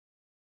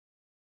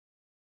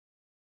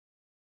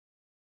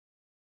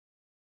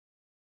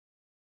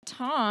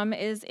Tom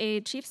is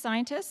a chief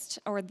scientist,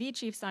 or the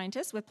chief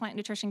scientist with Plant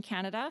Nutrition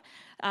Canada,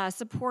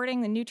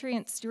 supporting the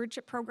nutrient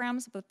stewardship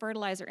programs of the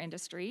fertilizer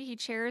industry. He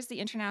chairs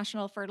the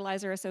International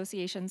Fertilizer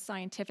Association's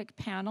scientific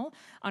panel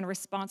on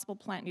responsible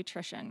plant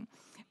nutrition.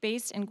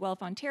 Based in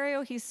Guelph,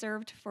 Ontario, he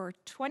served for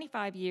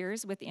 25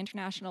 years with the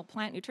International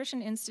Plant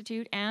Nutrition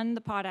Institute and the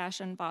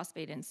Potash and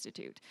Phosphate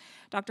Institute.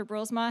 Dr.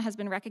 Bruulsema has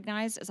been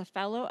recognized as a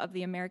fellow of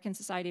the American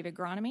Society of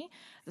Agronomy,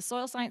 the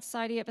Soil Science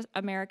Society of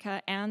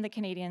America, and the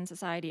Canadian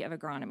Society of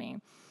Agronomy.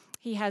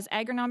 He has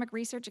agronomic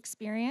research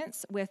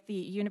experience with the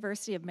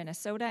University of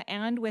Minnesota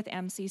and with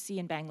MCC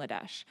in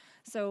Bangladesh.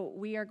 So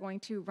we are going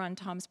to run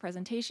Tom's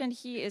presentation.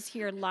 He is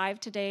here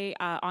live today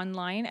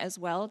online as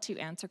well to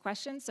answer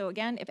questions. So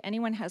again, if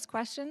anyone has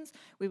questions,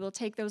 we will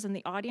take those in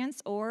the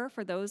audience, or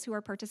for those who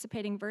are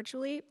participating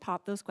virtually,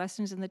 pop those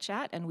questions in the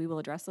chat and we will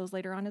address those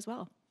later on as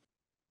well.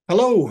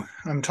 Hello,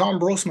 I'm Tom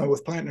Bruulsema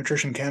with Plant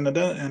Nutrition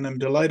Canada, and I'm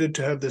delighted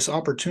to have this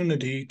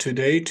opportunity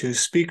today to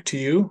speak to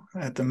you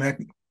at the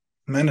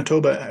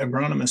Manitoba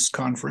Agronomists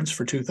Conference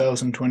for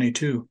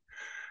 2022.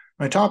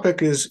 My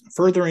topic is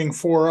Furthering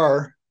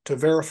 4R to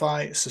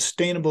Verify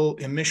Sustainable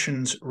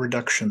Emissions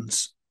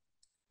Reductions.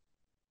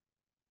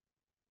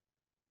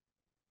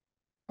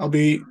 I'll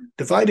be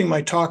dividing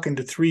my talk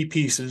into three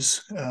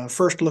pieces.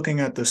 First, looking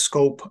at the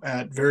scope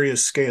at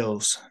various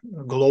scales,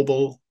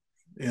 global,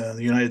 the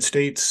United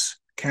States,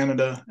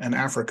 Canada, and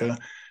Africa,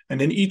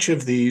 and in each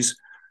of these,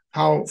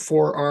 how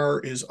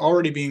 4R is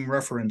already being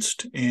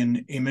referenced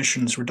in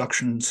emissions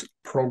reductions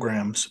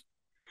programs.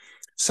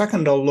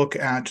 Second, I'll look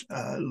at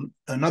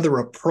another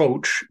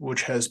approach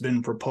which has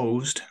been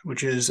proposed,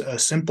 which is a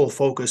simple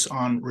focus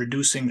on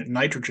reducing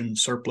nitrogen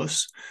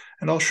surplus.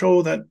 And I'll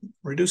show that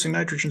reducing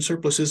nitrogen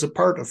surplus is a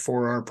part of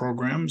 4R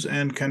programs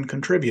and can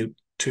contribute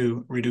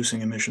to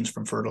reducing emissions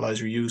from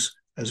fertilizer use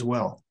as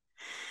well.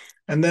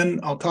 And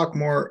then I'll talk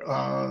more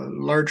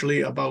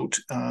largely about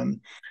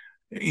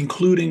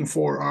including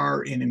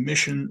 4R in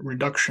emission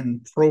reduction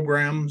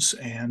programs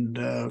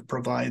and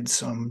provide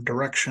some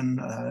direction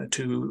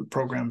to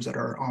programs that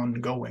are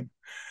ongoing.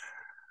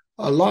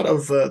 A lot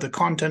of the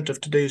content of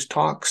today's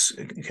talks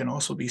can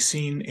also be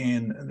seen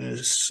in the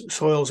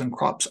Soils and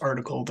Crops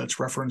article that's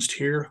referenced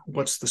here.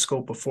 What's the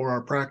scope of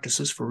 4R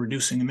practices for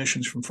reducing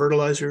emissions from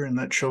fertilizer? And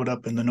that showed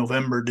up in the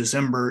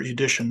November-December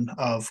edition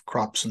of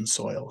Crops and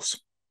Soils.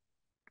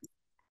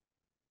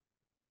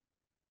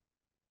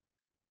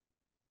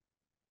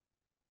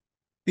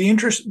 The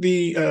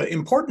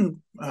important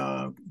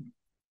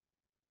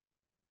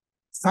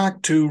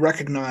fact to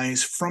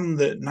recognize from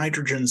the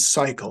nitrogen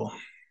cycle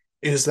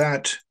is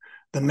that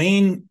the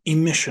main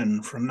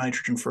emission from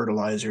nitrogen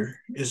fertilizer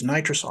is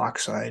nitrous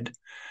oxide,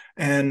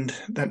 and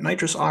that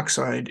nitrous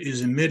oxide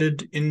is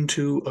emitted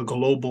into a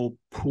global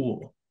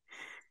pool.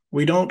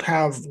 We don't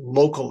have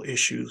local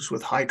issues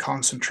with high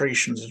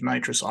concentrations of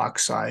nitrous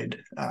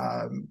oxide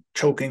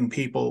choking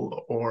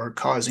people or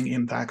causing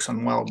impacts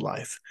on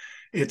wildlife.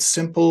 Its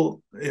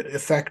simple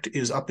effect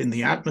is up in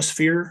the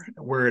atmosphere,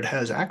 where it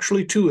has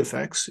actually two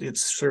effects. It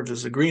serves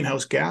as a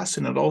greenhouse gas,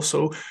 and it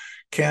also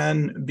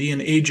can be an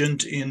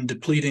agent in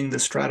depleting the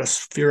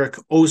stratospheric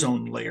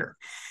ozone layer.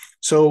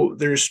 So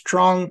there's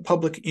strong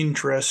public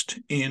interest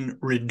in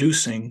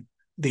reducing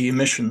the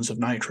emissions of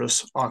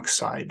nitrous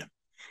oxide,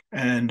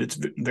 and it's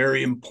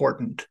very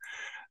important.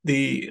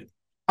 The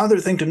other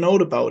thing to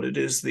note about it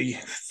is the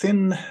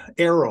thin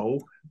arrow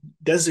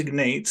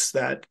designates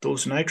that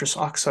those nitrous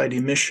oxide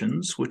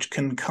emissions, which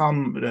can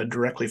come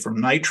directly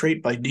from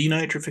nitrate by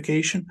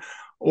denitrification,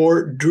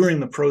 or during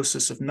the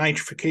process of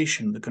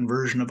nitrification, the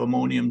conversion of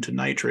ammonium to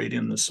nitrate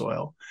in the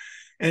soil.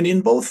 And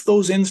in both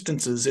those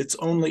instances, it's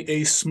only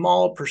a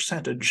small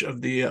percentage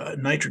of the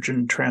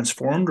nitrogen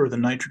transformed or the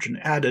nitrogen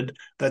added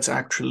that's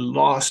actually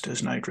lost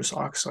as nitrous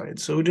oxide.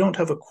 So we don't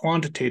have a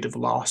quantitative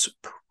loss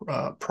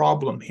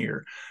problem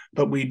here,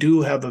 but we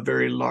do have a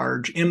very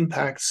large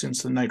impact,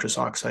 since the nitrous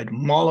oxide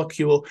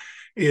molecule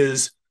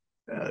is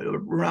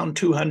around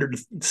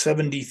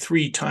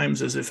 273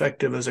 times as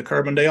effective as a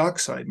carbon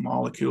dioxide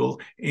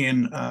molecule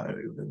in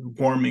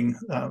warming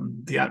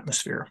the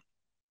atmosphere.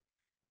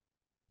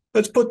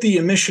 Let's put the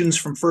emissions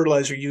from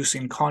fertilizer use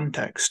in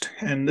context,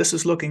 and this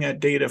is looking at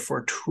data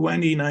for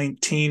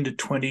 2019 to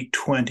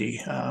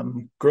 2020,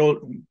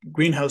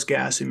 greenhouse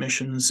gas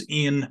emissions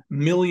in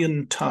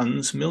million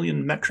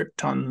metric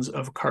tons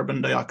of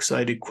carbon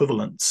dioxide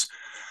equivalents.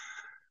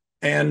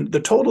 And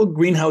the total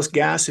greenhouse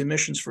gas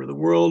emissions for the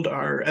world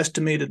are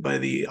estimated by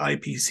the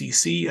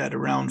IPCC at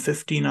around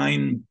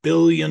 59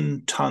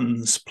 billion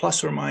tons,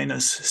 plus or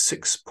minus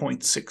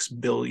 6.6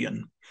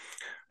 billion.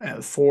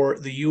 For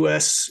the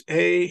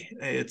USA,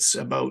 it's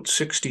about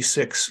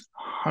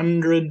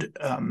 6,600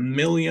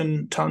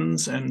 million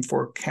tons, and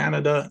for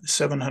Canada,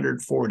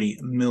 740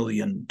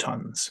 million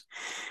tons.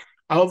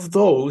 Of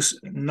those,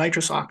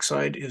 nitrous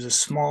oxide is a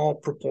small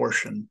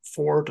proportion,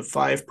 4 to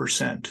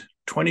 5%,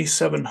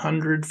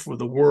 2,700 for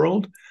the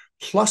world,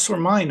 plus or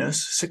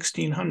minus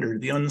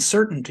 1,600. The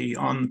uncertainty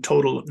on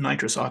total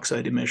nitrous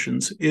oxide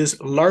emissions is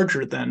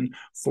larger than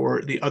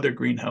for the other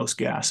greenhouse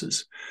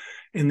gases.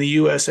 In the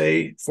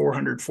USA,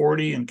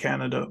 440, in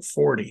Canada,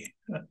 40.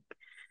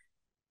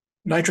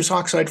 Nitrous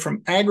oxide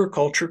from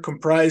agriculture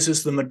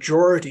comprises the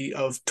majority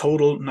of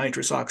total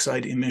nitrous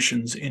oxide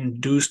emissions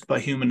induced by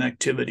human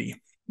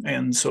activity.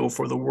 And so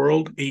for the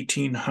world,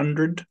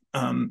 1,800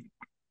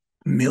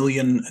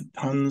 million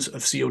tons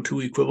of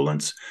CO2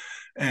 equivalents.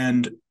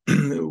 And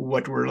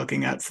what we're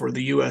looking at for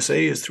the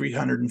USA is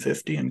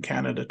 350 and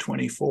Canada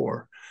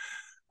 24.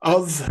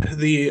 Of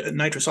the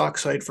nitrous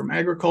oxide from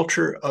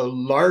agriculture, a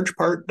large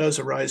part does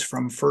arise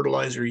from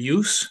fertilizer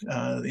use.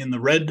 In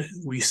the red,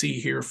 we see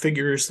here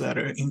figures that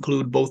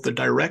include both the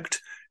direct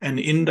and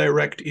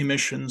indirect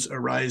emissions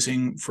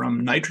arising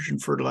from nitrogen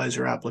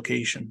fertilizer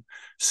application.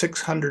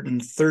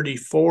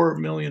 634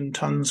 million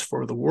tons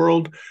for the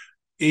world,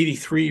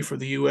 83 for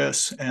the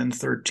US, and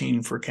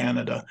 13 for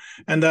Canada.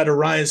 And that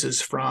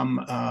arises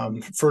from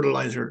current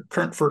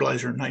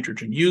fertilizer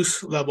nitrogen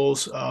use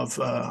levels of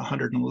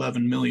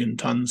 111 million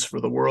tons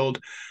for the world,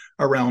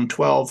 around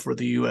 12 for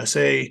the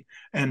USA,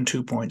 and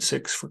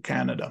 2.6 for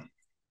Canada.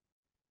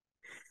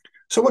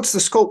 So what's the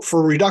scope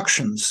for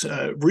reductions?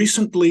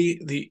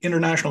 Recently, the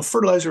International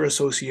Fertilizer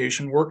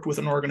Association worked with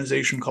an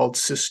organization called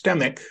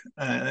Systemic,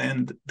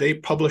 and they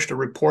published a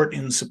report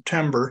in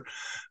September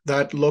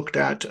that looked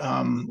at,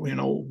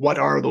 what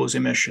are those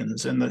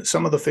emissions? And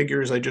some of the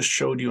figures I just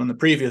showed you on the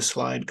previous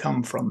slide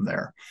come from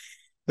there.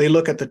 They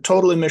look at the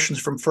total emissions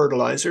from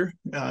fertilizer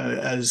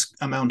as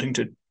amounting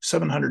to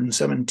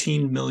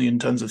 717 million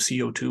tons of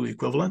CO2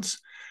 equivalents.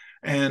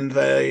 And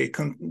they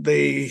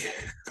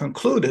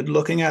concluded,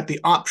 looking at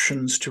the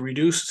options to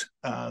reduce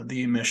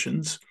the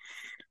emissions,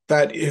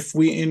 that if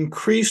we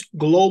increased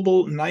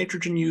global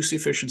nitrogen use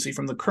efficiency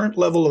from the current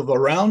level of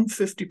around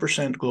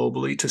 50%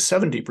 globally to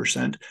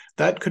 70%,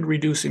 that could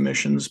reduce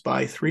emissions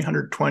by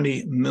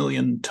 320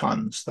 million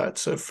tons.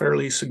 That's a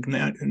fairly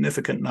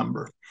significant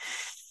number.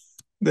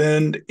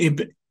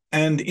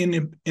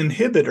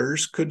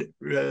 Inhibitors could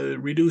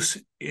reduce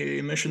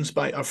emissions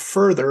by a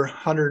further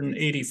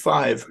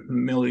 185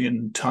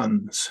 million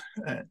tons.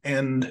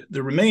 And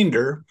the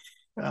remainder,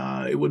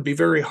 it would be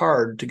very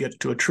hard to get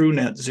to a true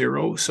net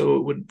zero, so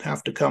it would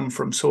have to come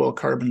from soil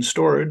carbon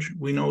storage.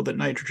 We know that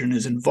nitrogen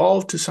is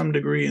involved to some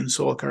degree in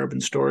soil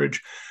carbon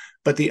storage,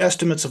 but the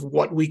estimates of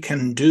what we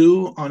can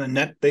do on a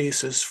net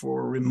basis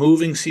for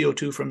removing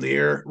CO2 from the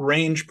air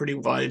range pretty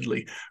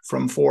widely,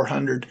 from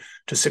 400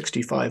 to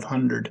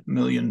 6,500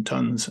 million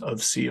tons of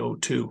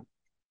CO2.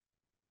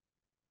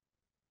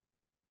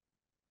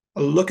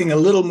 Looking a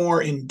little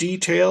more in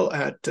detail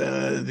at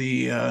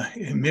the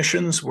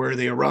emissions, where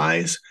they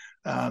arise,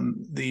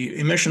 the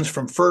emissions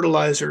from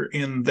fertilizer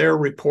in their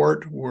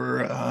report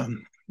were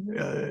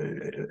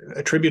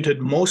attributed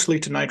mostly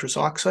to nitrous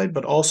oxide,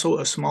 but also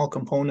a small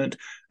component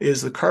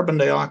is the carbon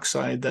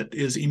dioxide that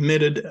is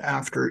emitted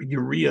after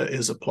urea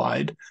is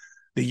applied.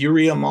 The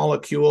urea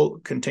molecule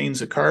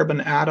contains a carbon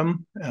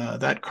atom.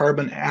 That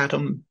carbon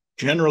atom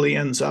generally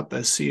ends up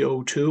as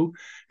CO2.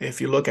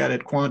 If you look at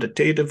it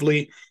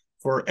quantitatively,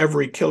 for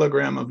every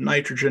kilogram of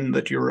nitrogen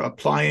that you're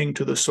applying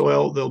to the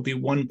soil, there'll be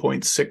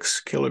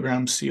 1.6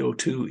 kilograms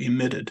CO2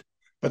 emitted.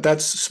 But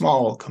that's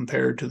small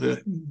compared to the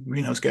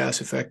greenhouse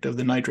gas effect of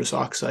the nitrous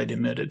oxide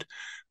emitted.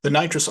 The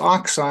nitrous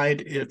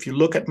oxide, if you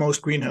look at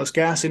most greenhouse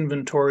gas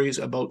inventories,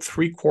 about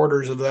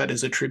 3/4 of that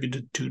is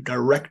attributed to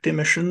direct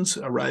emissions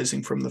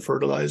arising from the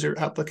fertilizer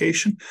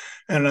application,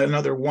 and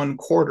another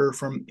 1/4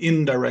 from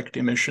indirect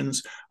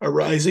emissions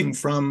arising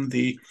from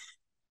the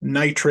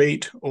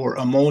nitrate or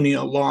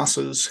ammonia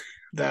losses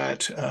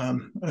that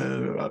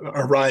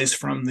arise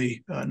from the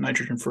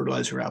nitrogen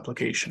fertilizer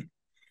application.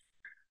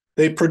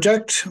 They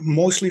project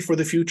mostly for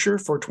the future,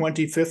 for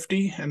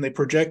 2050, and they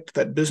project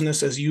that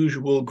business as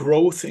usual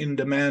growth in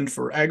demand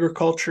for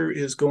agriculture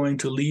is going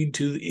to lead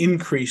to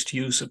increased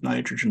use of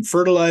nitrogen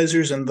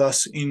fertilizers and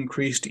thus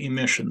increased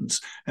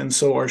emissions. And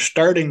so our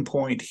starting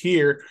point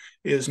here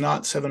is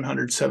not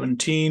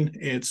 717,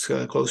 it's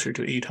closer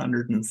to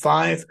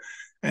 805.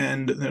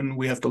 And then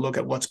we have to look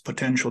at what's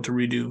potential to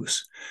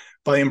reduce.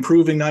 By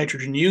improving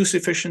nitrogen use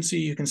efficiency,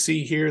 you can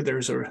see here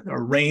there's a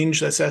range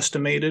that's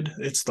estimated.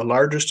 It's the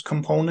largest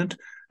component,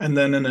 and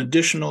then an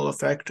additional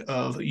effect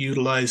of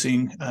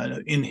utilizing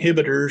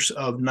inhibitors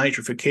of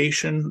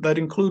nitrification that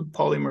include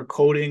polymer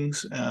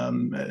coatings,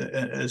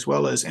 as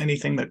well as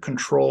anything that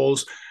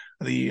controls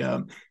the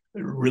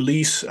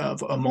release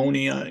of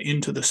ammonia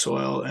into the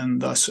soil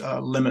and thus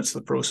limits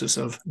the process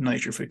of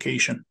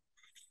nitrification.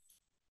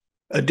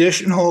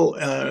 Additional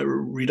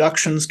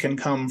reductions can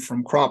come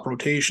from crop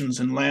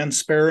rotations and land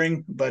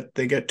sparing, but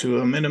they get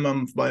to a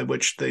minimum by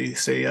which they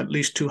say at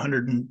least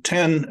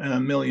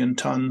 210 million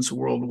tons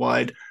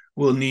worldwide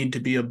will need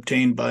to be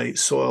obtained by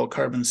soil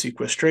carbon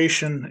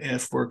sequestration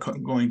if we're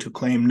going to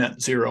claim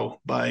net zero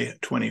by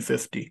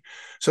 2050.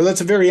 So that's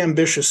a very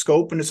ambitious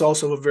scope, and it's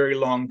also a very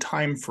long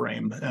time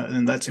frame,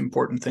 and that's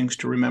important things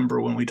to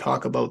remember when we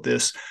talk about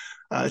this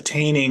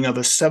attaining of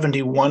a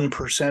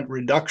 71%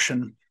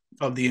 reduction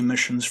of the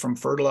emissions from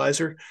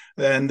fertilizer.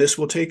 And this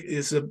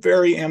is a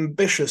very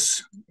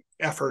ambitious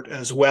effort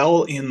as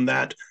well, in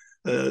that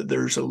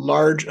there's a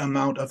large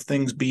amount of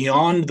things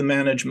beyond the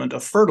management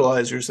of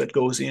fertilizers that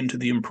goes into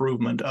the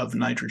improvement of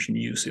nitrogen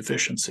use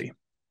efficiency.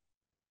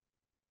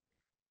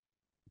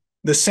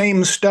 The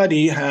same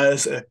study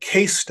has a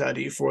case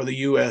study for the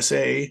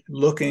USA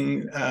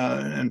looking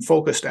and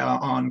focused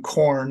on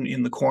corn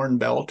in the Corn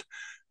Belt.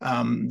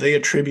 They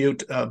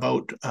attribute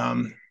about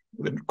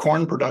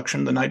corn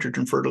production, the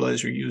nitrogen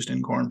fertilizer used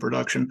in corn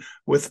production,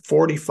 with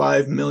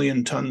 45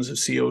 million tons of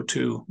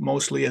CO2,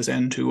 mostly as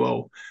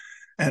N2O,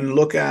 and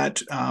look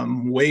at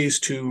ways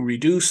to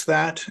reduce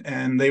that.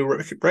 And they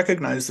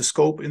recognize the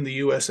scope in the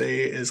USA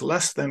is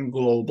less than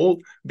global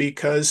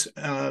because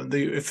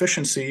the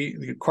efficiency,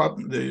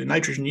 the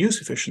nitrogen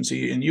use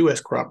efficiency in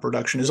US crop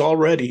production is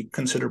already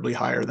considerably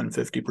higher than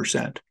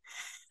 50%.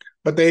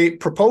 But they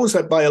propose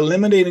that by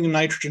eliminating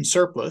nitrogen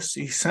surplus,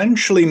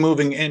 essentially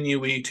moving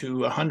NUE to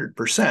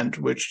 100%,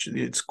 which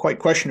it's quite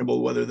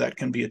questionable whether that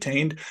can be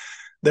attained,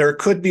 there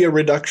could be a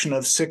reduction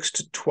of 6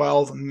 to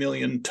 12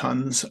 million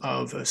tons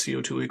of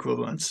CO2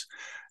 equivalents.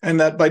 And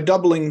that by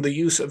doubling the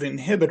use of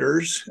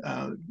inhibitors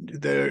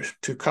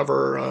to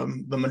cover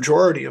the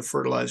majority of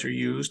fertilizer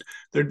used,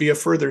 there'd be a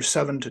further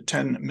 7 to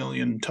 10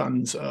 million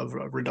tons of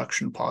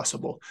reduction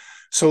possible.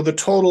 So the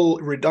total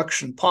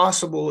reduction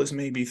possible is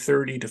maybe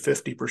 30 to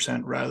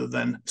 50% rather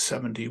than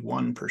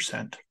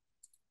 71%.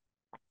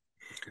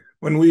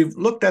 When we've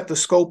looked at the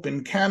scope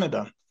in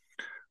Canada,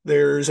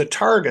 there's a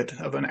target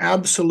of an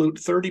absolute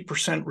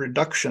 30%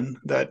 reduction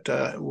that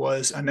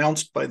was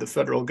announced by the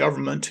federal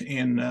government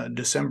in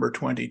December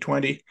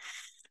 2020.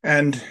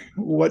 And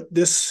what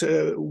this,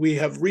 we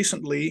have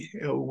recently,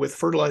 with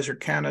Fertilizer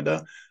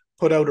Canada,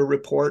 put out a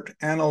report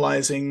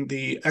analyzing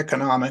the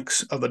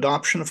economics of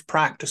adoption of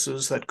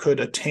practices that could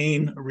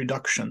attain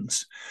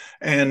reductions.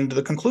 And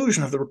the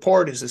conclusion of the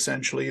report is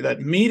essentially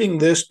that meeting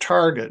this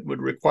target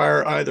would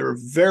require either a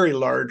very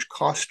large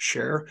cost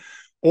share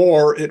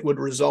or it would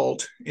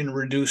result in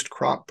reduced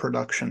crop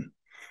production.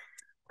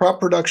 Crop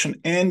production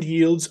and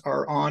yields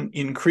are on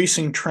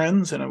increasing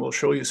trends, and I will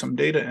show you some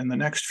data in the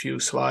next few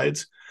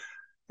slides.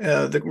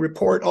 The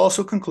report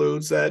also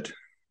concludes that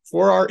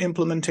for our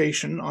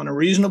implementation on a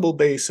reasonable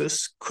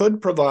basis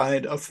could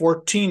provide a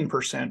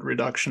 14%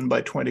 reduction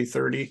by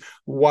 2030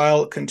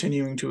 while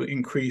continuing to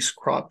increase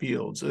crop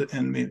yields.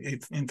 And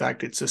in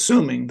fact, it's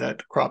assuming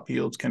that crop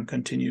yields can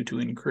continue to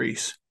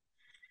increase.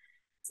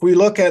 If we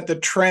look at the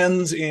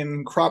trends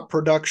in crop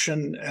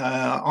production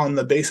on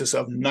the basis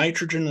of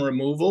nitrogen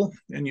removal,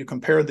 and you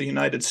compare the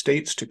United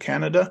States to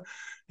Canada,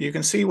 you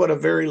can see what a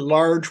very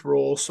large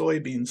role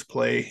soybeans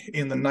play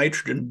in the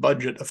nitrogen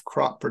budget of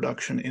crop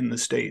production in the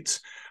States.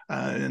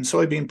 And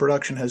soybean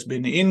production has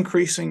been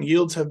increasing,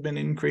 yields have been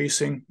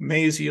increasing,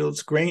 maize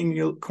yields,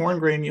 corn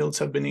grain yields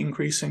have been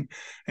increasing.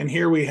 And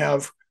here we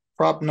have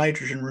crop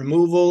nitrogen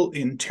removal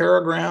in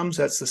teragrams.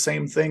 That's the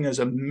same thing as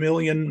 1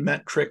 million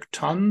metric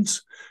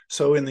tons.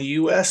 So in the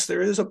US,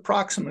 there is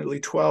approximately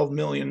 12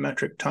 million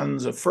metric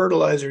tons of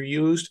fertilizer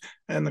used,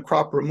 and the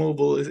crop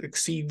removal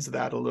exceeds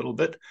that a little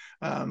bit.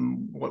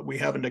 What we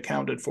haven't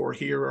accounted for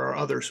here are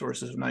other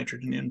sources of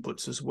nitrogen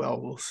inputs as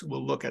well.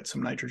 We'll look at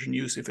some nitrogen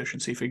use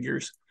efficiency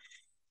figures.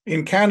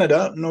 In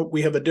Canada, note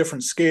we have a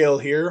different scale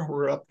here.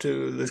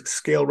 The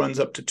scale runs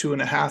up to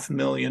 2.5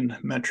 million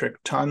metric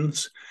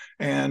tons.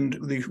 And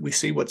we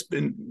see what's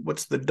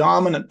the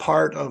dominant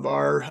part of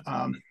our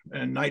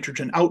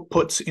nitrogen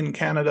outputs in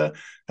Canada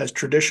has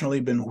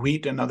traditionally been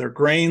wheat and other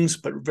grains,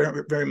 but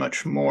very, very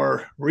much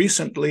more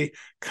recently,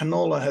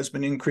 canola has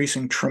been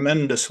increasing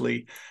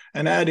tremendously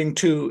and adding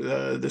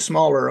to the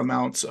smaller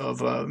amounts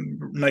of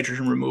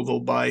nitrogen removal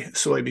by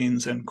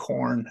soybeans and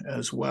corn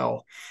as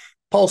well.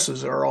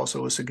 Pulses are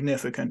also a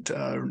significant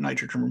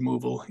nitrogen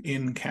removal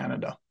in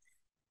Canada.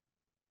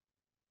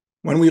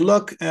 When we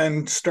look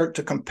and start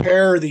to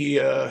compare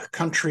the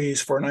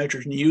countries for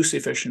nitrogen use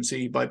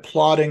efficiency by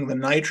plotting the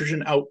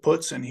nitrogen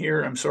outputs, and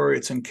here, I'm sorry,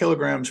 it's in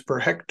kilograms per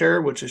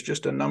hectare, which is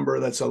just a number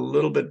that's a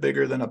little bit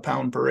bigger than a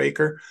pound per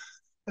acre.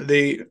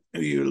 You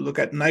look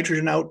at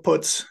nitrogen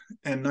outputs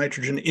and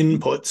nitrogen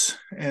inputs,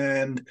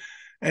 and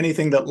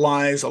anything that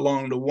lies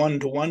along the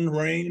one-to-one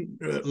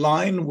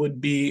line would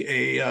be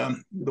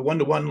the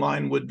one-to-one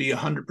line would be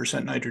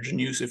 100% nitrogen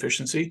use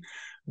efficiency.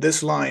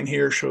 This line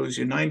here shows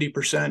you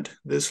 90%.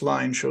 This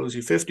line shows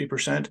you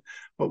 50%.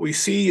 What we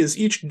see is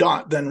each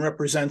dot then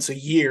represents a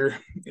year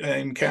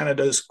in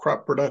Canada's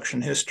crop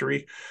production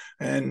history,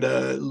 and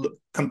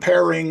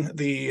comparing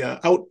the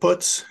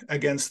outputs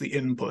against the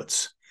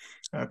inputs.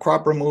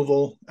 Crop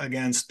removal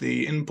against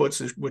the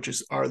inputs,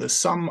 which are the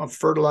sum of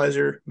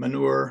fertilizer,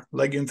 manure,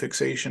 legume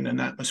fixation, and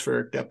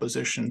atmospheric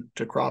deposition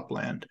to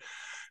cropland.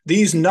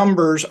 These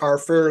numbers are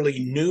fairly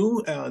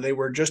new. They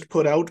were just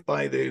put out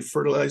by the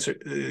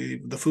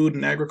Food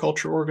and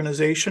Agriculture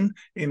Organization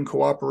in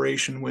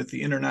cooperation with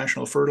the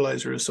International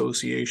Fertilizer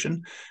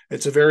Association.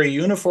 It's a very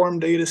uniform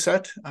data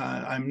set.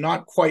 I'm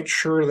not quite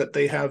sure that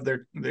they have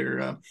the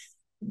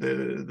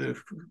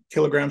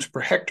kilograms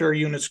per hectare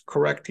units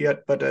correct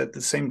yet, but at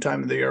the same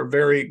time, they are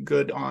very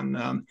good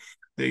on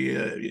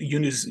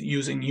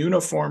using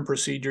uniform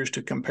procedures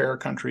to compare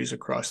countries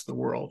across the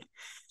world.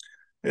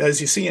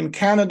 As you see in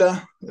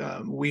Canada,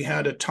 we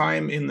had a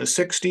time in the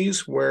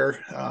 60s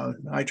where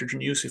nitrogen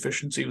use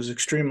efficiency was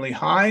extremely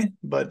high,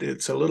 but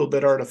it's a little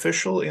bit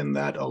artificial in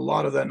that a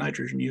lot of that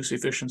nitrogen use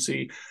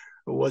efficiency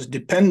was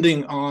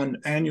depending on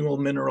annual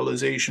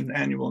mineralization,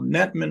 annual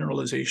net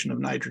mineralization of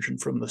nitrogen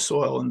from the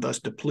soil, and thus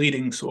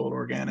depleting soil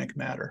organic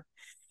matter.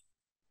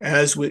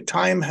 As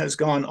time has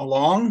gone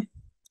along,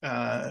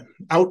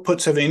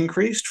 outputs have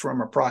increased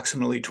from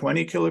approximately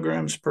 20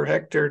 kilograms per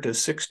hectare to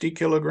 60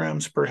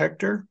 kilograms per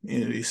hectare,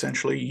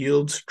 essentially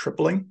yields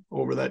tripling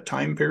over that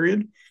time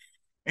period.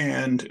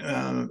 And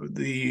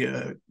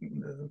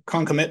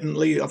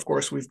concomitantly, of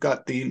course, we've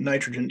got the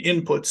nitrogen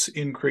inputs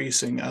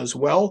increasing as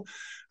well.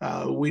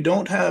 We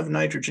don't have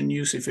nitrogen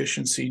use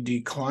efficiency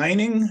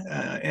declining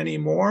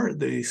anymore.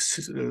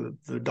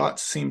 The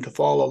dots seem to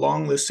fall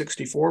along the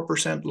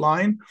 64%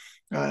 line.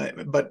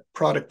 But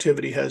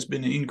productivity has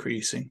been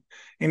increasing.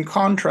 In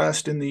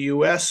contrast, in the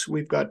US,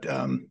 we've got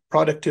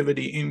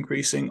productivity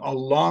increasing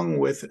along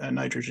with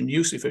nitrogen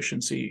use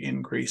efficiency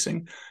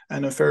increasing,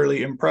 and a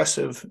fairly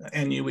impressive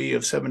NUE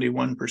of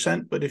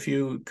 71%. But if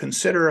you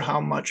consider how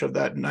much of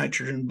that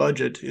nitrogen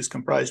budget is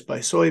comprised by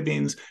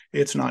soybeans,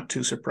 it's not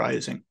too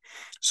surprising.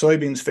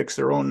 Soybeans fix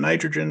their own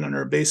nitrogen and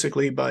are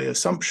basically, by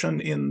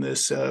assumption in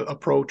this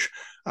approach,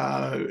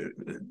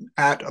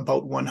 at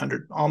about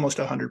 100, almost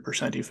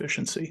 100%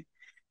 efficiency.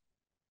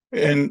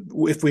 And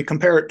if we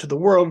compare it to the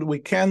world, we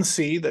can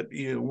see that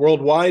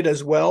worldwide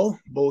as well,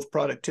 both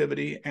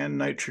productivity and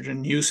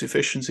nitrogen use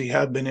efficiency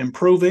have been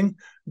improving,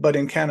 but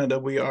in Canada,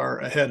 we are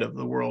ahead of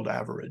the world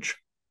average.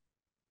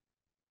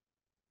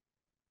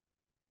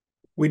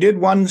 We did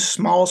one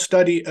small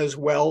study as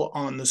well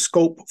on the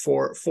scope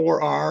for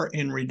 4R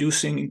in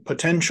reducing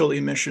potential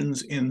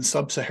emissions in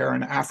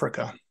sub-Saharan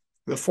Africa.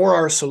 The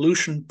 4R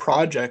Solution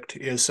Project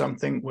is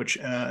something which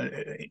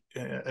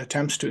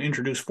attempts to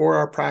introduce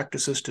 4R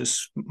practices to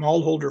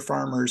smallholder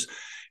farmers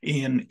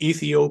in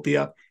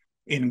Ethiopia,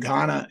 in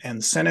Ghana,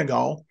 and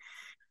Senegal.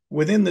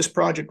 Within this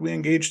project, we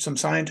engaged some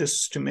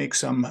scientists to make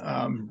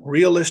some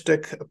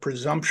realistic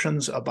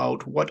presumptions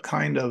about what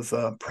kind of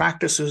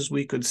practices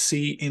we could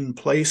see in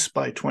place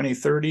by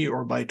 2030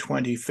 or by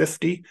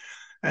 2050.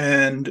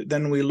 And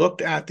then we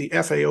looked at the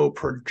FAO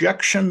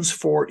projections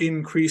for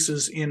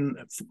increases in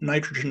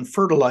nitrogen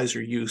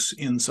fertilizer use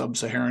in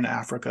sub-Saharan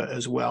Africa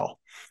as well.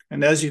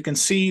 And as you can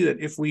see,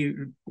 that if we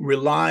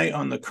rely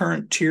on the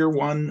current Tier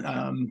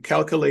 1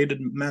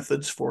 calculated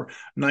methods for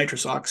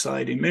nitrous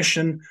oxide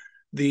emission,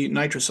 the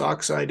nitrous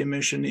oxide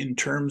emission in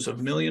terms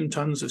of million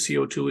tons of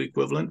CO2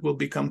 equivalent will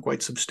become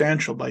quite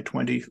substantial by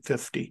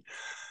 2050.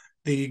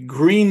 The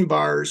green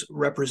bars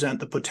represent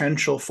the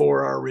potential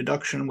for our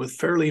reduction with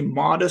fairly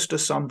modest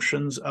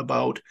assumptions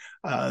about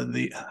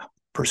the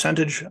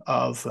percentage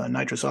of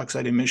nitrous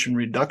oxide emission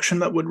reduction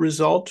that would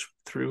result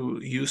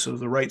through use of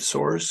the right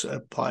source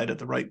applied at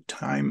the right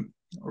time,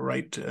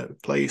 right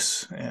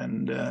place,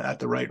 and at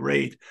the right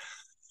rate.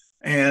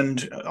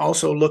 And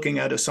also looking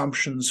at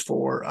assumptions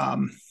for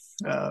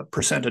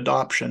percent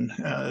adoption.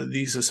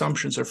 These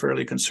assumptions are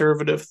fairly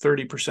conservative,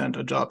 30%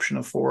 adoption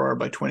of 4R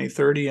by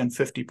 2030 and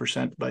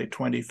 50% by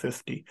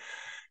 2050.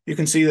 You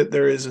can see that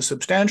there is a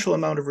substantial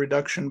amount of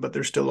reduction, but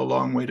there's still a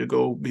long way to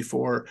go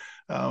before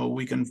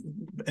we can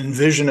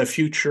envision a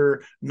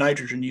future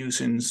nitrogen use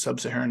in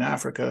sub-Saharan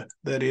Africa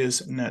that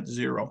is net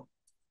zero.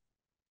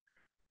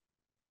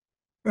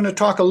 I'm going to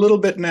talk a little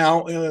bit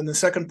now in the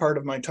second part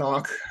of my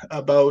talk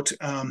about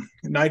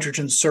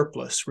nitrogen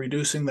surplus,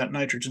 reducing that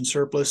nitrogen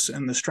surplus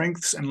and the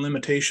strengths and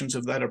limitations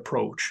of that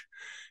approach.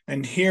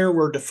 And here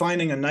we're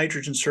defining a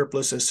nitrogen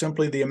surplus as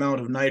simply the amount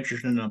of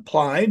nitrogen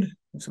applied.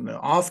 It's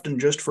often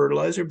just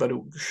fertilizer, but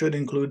it should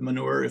include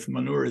manure if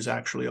manure is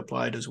actually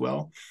applied as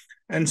well,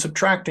 and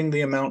subtracting the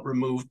amount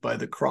removed by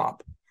the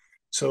crop.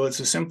 So it's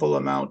a simple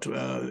amount.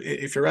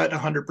 If you're at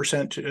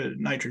 100%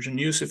 nitrogen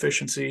use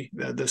efficiency,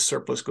 this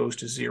surplus goes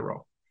to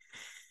zero.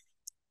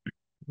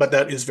 But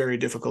that is very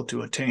difficult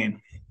to attain.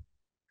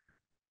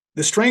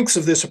 The strengths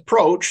of this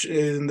approach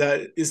is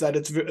that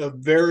it's a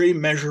very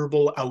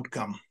measurable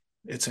outcome.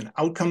 It's an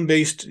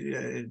outcome-based,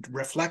 it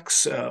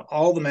reflects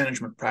all the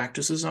management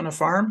practices on a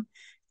farm,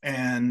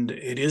 and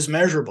it is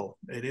measurable.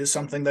 It is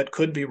something that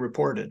could be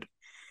reported.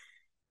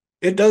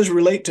 It does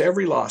relate to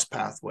every loss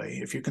pathway.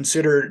 If you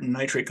consider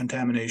nitrate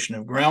contamination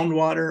of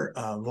groundwater,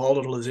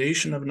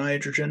 volatilization of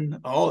nitrogen,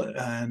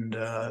 and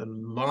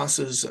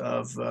losses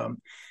of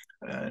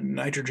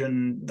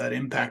nitrogen that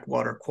impact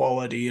water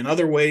quality in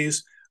other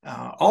ways,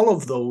 all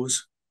of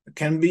those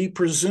can be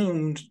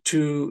presumed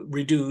to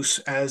reduce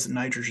as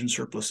nitrogen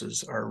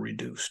surpluses are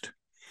reduced.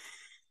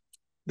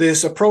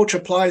 This approach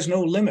applies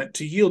no limit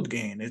to yield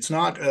gain. It's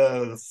not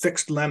a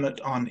fixed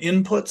limit on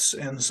inputs,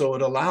 and so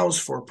it allows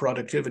for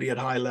productivity at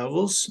high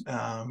levels,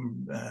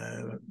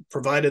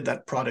 provided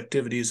that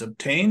productivity is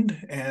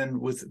obtained and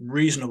with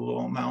reasonable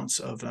amounts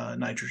of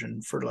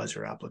nitrogen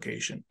fertilizer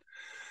application.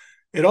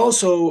 It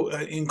also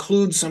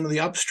includes some of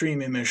the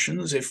upstream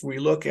emissions. If we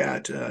look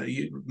at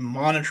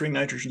monitoring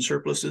nitrogen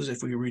surpluses,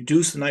 if we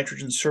reduce the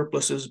nitrogen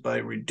surpluses by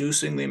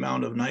reducing the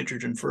amount of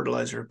nitrogen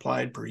fertilizer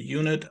applied per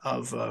unit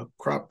of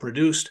crop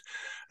produced,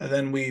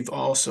 then we've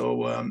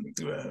also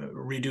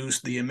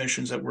reduced the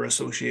emissions that were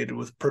associated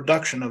with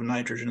production of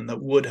nitrogen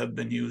that would have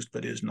been used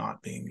but is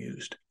not being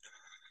used.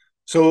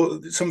 So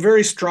some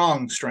very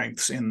strong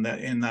strengths in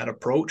that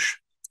approach,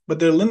 but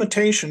there are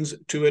limitations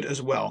to it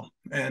as well.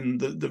 And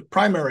the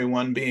primary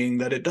one being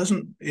that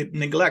it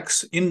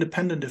neglects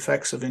independent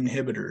effects of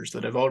inhibitors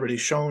that have already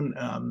shown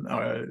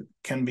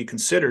can be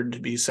considered to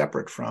be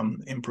separate from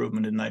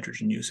improvement in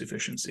nitrogen use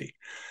efficiency.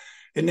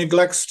 It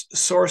neglects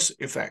source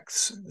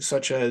effects,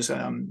 such as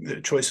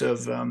the choice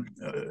of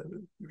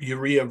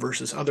urea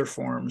versus other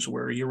forms,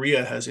 where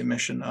urea has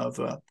emission of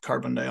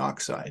carbon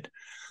dioxide.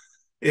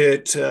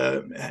 It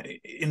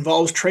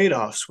involves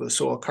trade-offs with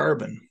soil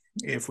carbon.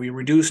 If we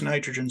reduce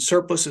nitrogen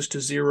surpluses to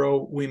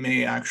zero, we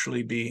may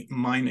actually be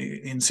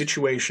mining in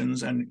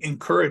situations and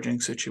encouraging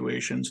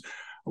situations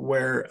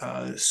where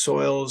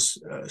soil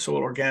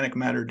organic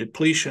matter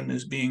depletion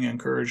is being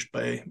encouraged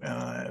by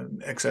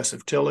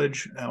excessive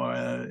tillage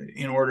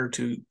in order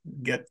to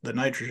get the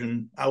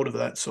nitrogen out of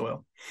that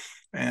soil,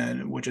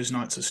 and which is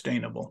not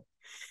sustainable.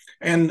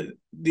 And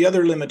the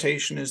other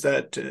limitation is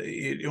that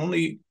it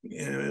only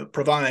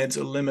provides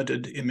a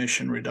limited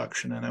emission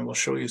reduction, and I will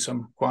show you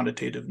some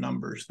quantitative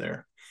numbers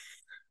there.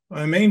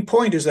 My main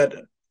point is that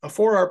a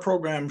 4R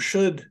program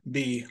should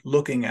be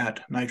looking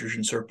at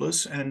nitrogen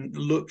surplus and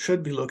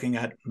should be looking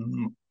at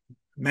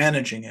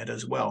managing it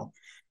as well.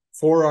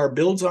 4R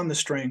builds on the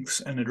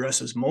strengths and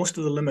addresses most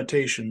of the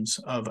limitations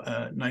of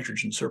a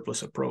nitrogen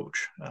surplus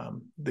approach.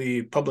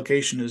 The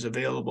publication is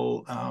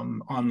available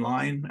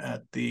online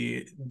at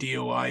the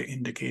DOI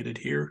indicated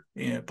here,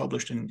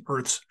 published in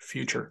Earth's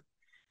Future.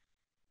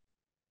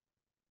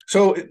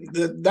 So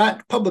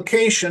that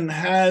publication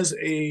has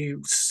a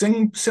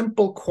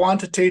simple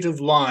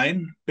quantitative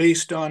line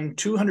based on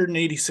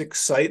 286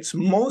 sites,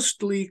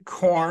 mostly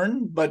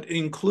corn, but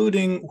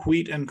including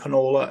wheat and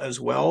canola as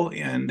well,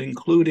 and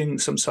including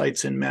some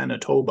sites in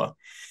Manitoba.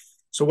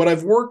 So what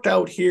I've worked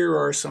out here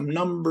are some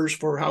numbers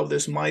for how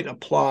this might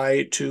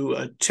apply to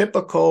a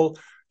typical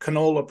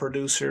canola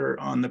producer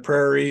on the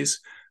prairies,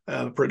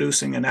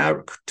 producing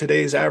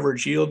today's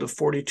average yield of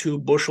 42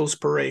 bushels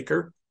per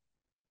acre.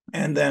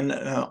 And then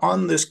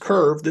on this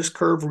curve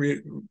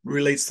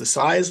relates the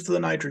size of the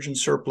nitrogen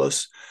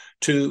surplus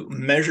to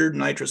measured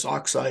nitrous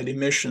oxide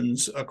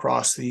emissions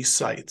across these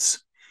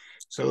sites.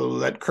 So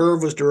that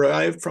curve was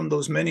derived from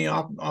those many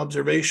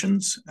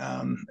observations,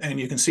 and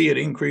you can see it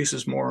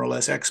increases more or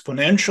less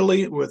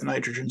exponentially with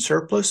nitrogen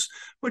surplus,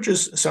 which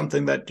is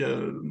something that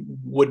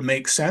would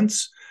make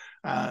sense.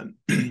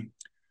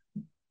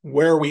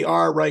 Where we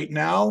are right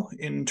now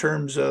in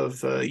terms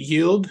of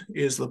yield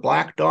is the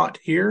black dot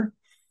here.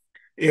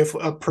 If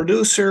a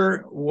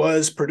producer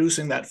was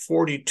producing that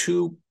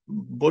 42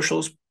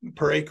 bushels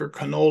per acre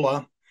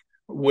canola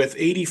with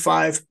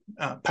 85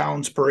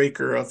 pounds per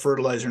acre of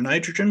fertilizer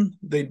nitrogen,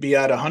 they'd be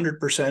at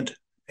 100%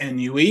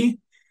 NUE,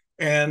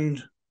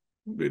 and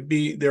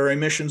their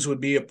emissions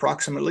would be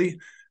approximately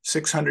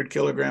 600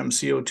 kilograms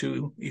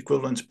CO2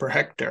 equivalents per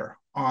hectare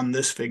on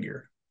this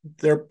figure.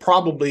 There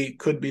probably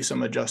could be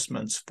some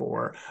adjustments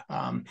for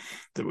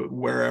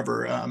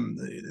wherever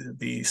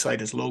the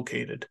site is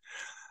located.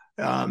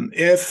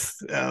 If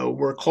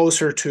we're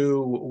closer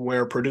to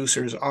where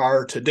producers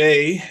are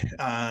today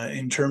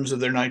in terms of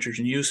their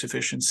nitrogen use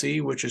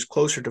efficiency, which is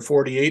closer to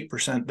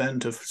 48% than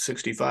to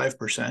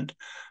 65%,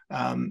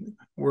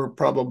 we're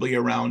probably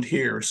around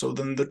here. So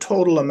then the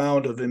total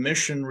amount of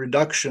emission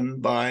reduction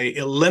by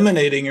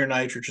eliminating your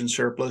nitrogen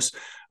surplus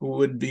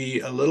would be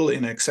a little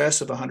in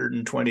excess of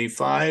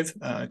 125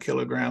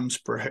 kilograms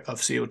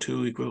of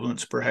CO2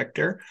 equivalents per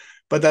hectare.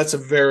 But that's a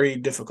very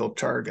difficult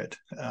target.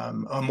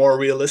 A more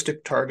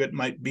realistic target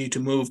might be to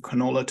move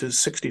canola to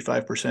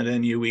 65%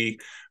 NUE,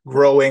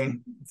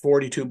 growing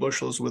 42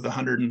 bushels with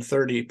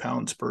 130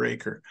 pounds per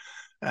acre.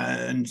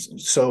 And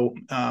so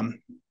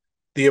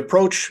the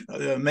approach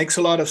makes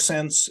a lot of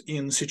sense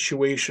in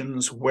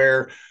situations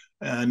where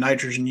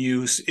nitrogen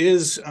use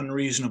is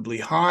unreasonably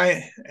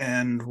high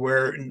and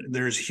where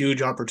there's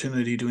huge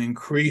opportunity to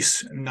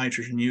increase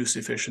nitrogen use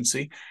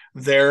efficiency.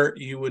 There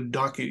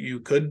you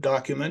could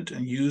document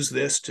and use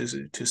this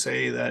to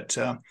say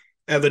that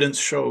evidence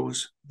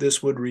shows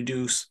this would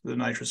reduce the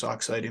nitrous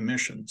oxide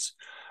emissions.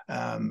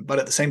 But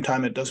at the same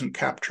time, it doesn't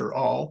capture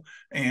all,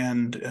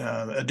 and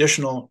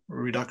additional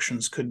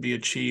reductions could be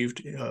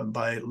achieved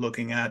by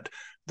looking at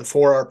the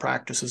 4R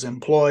practices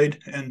employed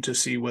and to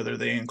see whether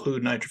they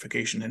include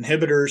nitrification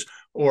inhibitors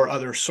or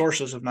other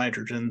sources of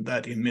nitrogen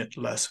that emit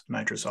less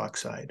nitrous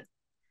oxide.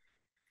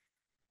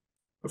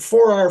 The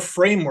 4R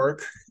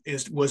framework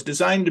was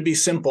designed to be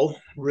simple,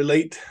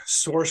 relate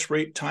source,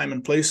 rate, time,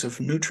 and place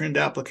of nutrient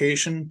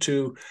application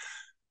to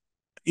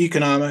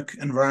economic,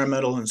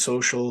 environmental, and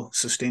social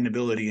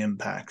sustainability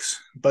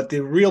impacts. But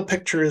the real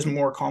picture is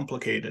more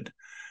complicated.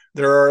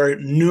 There are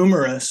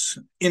numerous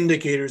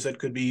indicators that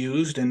could be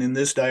used, and in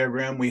this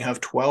diagram we have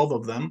 12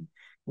 of them.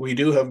 We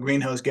do have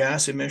greenhouse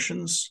gas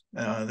emissions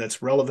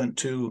that's relevant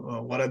to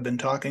what I've been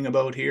talking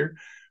about here.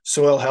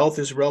 Soil health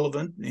is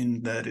relevant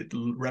in that it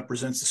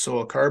represents the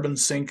soil carbon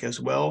sink as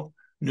well.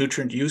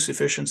 Nutrient use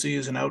efficiency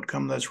is an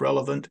outcome that's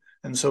relevant,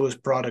 and so is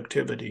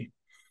productivity.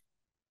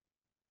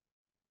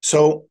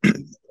 So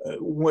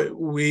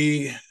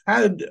we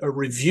had a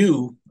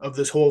review of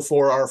this whole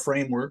 4R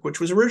framework, which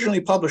was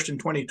originally published in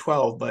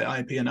 2012 by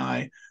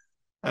IP&I,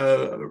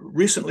 a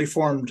recently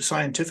formed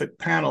scientific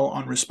panel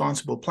on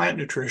responsible plant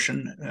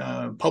nutrition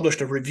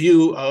published a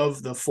review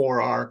of the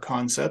 4R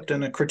concept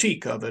and a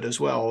critique of it as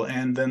well,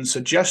 and then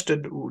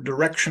suggested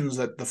directions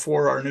that the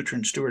 4R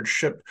nutrient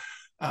stewardship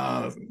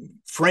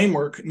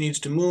framework needs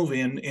to move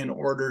in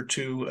order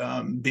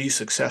to be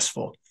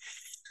successful.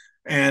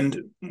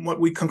 And what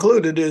we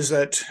concluded is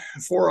that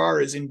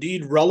 4R is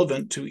indeed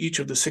relevant to each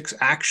of the 6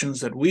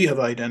 actions that we have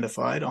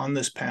identified on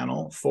this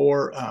panel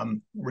for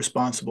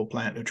responsible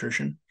plant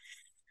nutrition.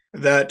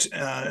 That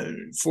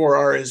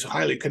 4R is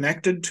highly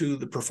connected to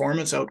the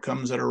performance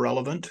outcomes that are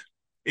relevant.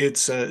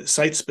 It's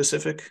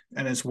site-specific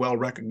and it's well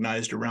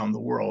recognized around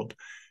the world.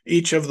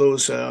 Each of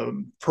those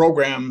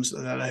programs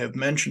that I have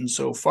mentioned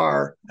so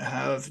far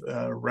have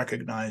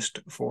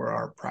recognized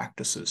 4R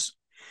practices.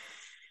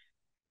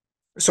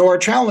 So our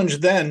challenge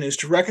then is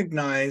to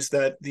recognize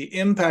that the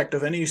impact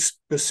of any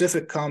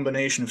specific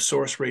combination of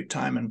source, rate,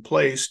 time, and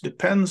place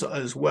depends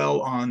as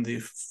well on the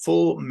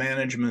full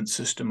management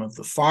system of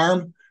the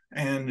farm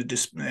and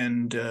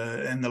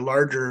the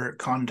larger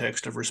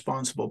context of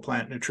responsible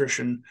plant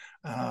nutrition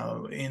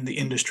in the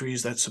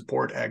industries that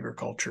support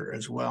agriculture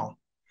as well.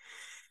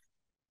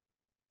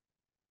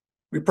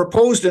 We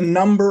proposed a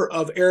number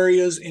of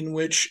areas in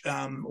which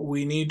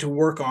we need to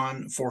work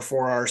on for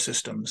 4R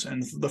systems.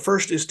 And the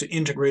first is to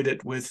integrate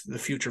it with the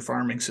future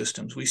farming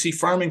systems. We see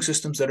farming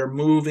systems that are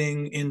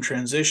moving in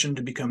transition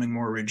to becoming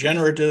more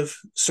regenerative,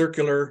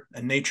 circular,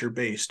 and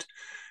nature-based.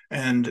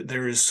 And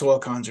there is soil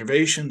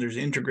conservation, there's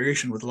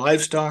integration with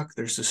livestock,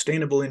 there's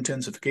sustainable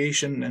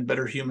intensification, and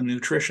better human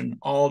nutrition,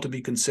 all to be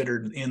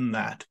considered in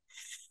that.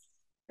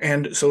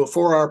 And so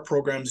 4R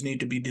programs need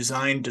to be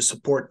designed to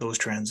support those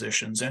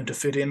transitions and to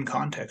fit in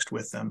context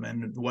with them.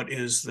 And what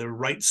is the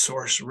right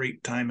source,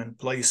 rate, time, and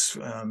place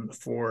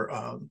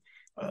for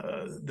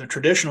the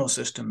traditional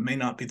system may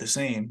not be the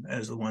same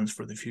as the ones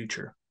for the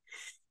future.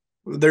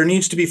 There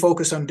needs to be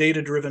focus on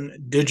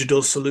data-driven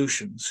digital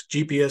solutions,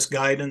 GPS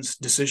guidance,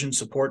 decision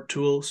support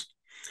tools,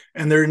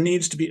 and there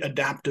needs to be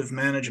adaptive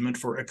management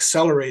for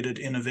accelerated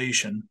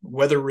innovation,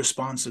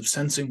 weather-responsive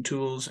sensing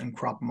tools, and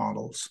crop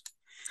models.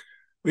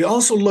 We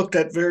also looked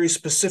at very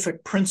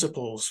specific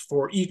principles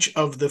for each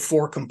of the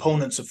 4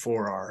 components of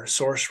 4R,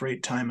 source,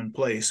 rate, time, and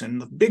place.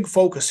 And the big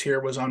focus here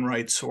was on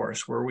right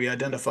source, where we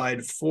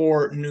identified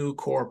 4 new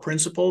core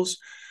principles.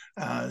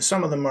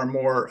 Some of them are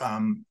more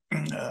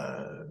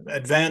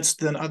advanced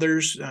than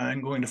others.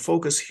 I'm going to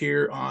focus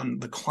here on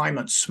the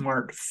climate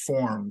smart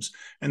forms.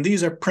 And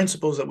these are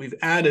principles that we've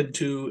added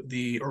to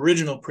the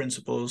original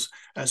principles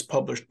as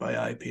published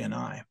by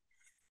IP&I.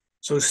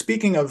 So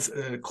speaking of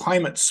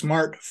climate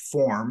smart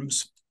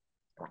forms,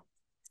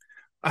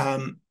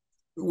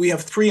 we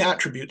have 3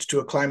 attributes to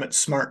a climate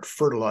smart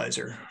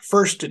fertilizer.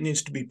 First, it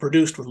needs to be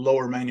produced with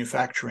lower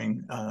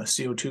manufacturing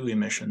CO2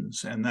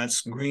 emissions, and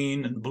that's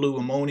green and blue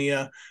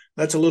ammonia.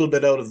 That's a little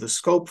bit out of the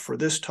scope for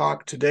this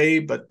talk today,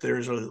 but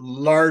there's a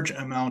large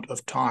amount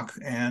of talk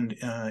and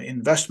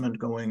investment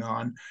going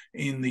on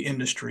in the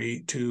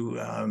industry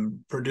to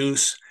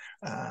produce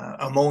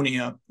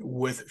ammonia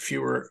with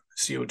fewer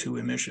CO2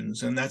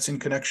 emissions, and that's in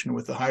connection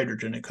with the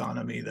hydrogen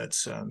economy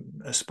that's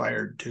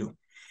aspired to.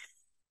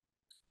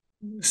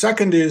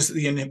 Second is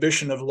the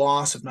inhibition of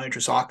loss of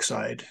nitrous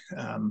oxide.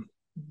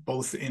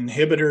 Both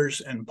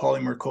inhibitors and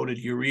polymer-coated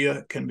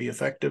urea can be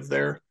effective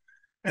there.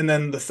 And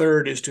then the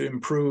third is to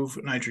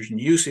improve nitrogen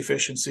use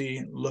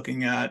efficiency,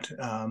 looking at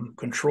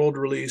controlled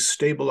release,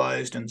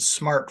 stabilized, and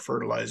smart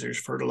fertilizers,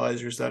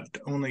 fertilizers that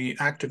only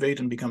activate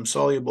and become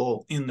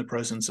soluble in the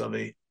presence of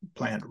a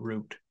plant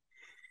root.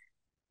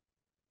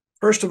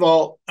 First of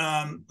all,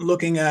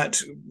 looking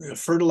at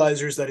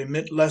fertilizers that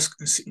emit less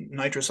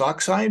nitrous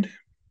oxide,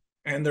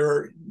 and there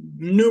are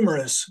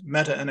numerous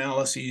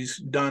meta-analyses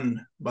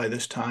done by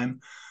this time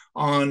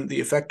on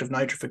the effect of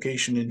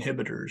nitrification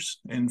inhibitors.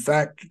 In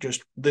fact,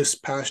 just this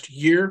past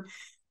year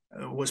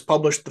was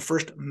published the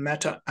first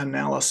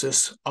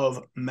meta-analysis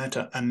of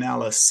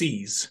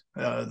meta-analyses.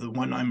 The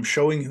one I'm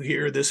showing you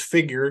here, this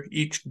figure,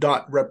 each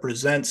dot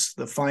represents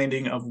the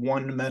finding of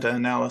one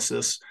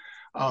meta-analysis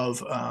of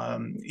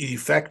the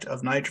effect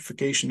of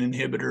nitrification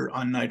inhibitor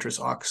on nitrous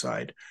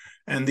oxide.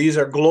 And these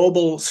are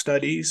global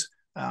studies.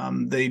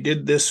 They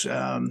did this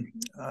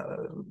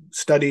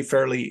study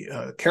fairly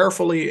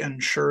carefully,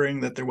 ensuring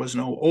that there was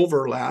no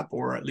overlap,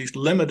 or at least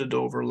limited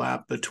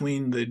overlap,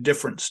 between the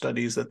different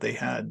studies that they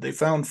had. They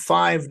found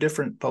 5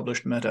 different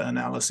published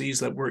meta-analyses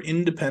that were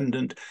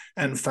independent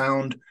and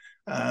found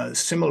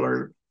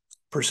similar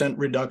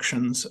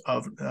reductions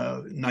of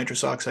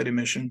nitrous oxide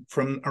emission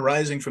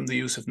arising from the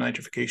use of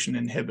nitrification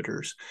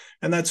inhibitors.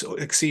 And that's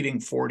exceeding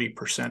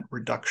 40%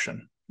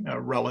 reduction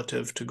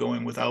relative to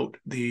going without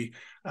the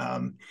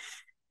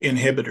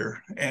inhibitor.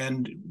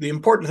 And the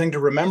important thing to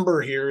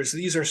remember here is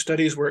these are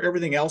studies where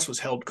everything else was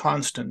held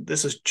constant.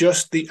 This is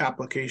just the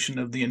application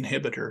of the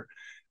inhibitor.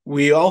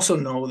 We also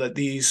know that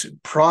these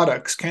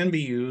products can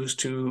be used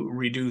to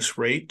reduce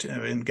rate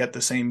and get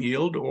the same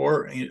yield,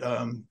 or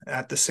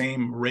at the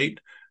same rate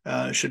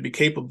should be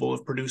capable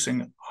of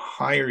producing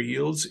higher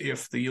yields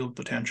if the yield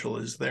potential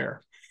is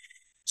there.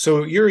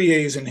 So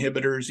urease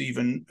inhibitors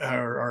even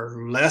are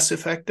less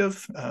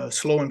effective.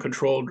 Slow and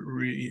controlled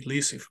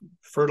release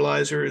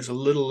fertilizer is a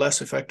little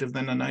less effective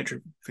than a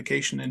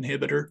nitrification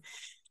inhibitor.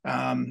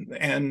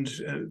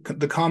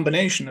 The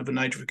combination of a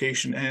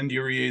nitrification and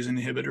urease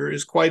inhibitor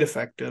is quite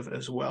effective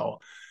as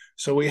well.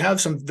 So we have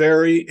some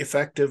very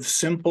effective,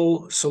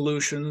 simple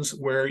solutions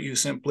where you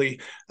simply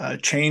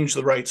change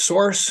the right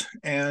source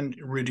and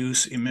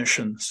reduce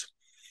emissions.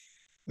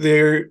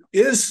 They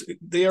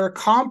are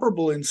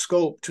comparable in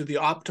scope to the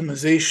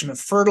optimization of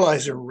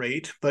fertilizer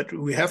rate, but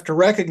we have to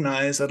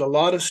recognize that a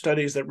lot of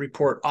studies that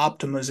report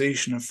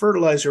optimization of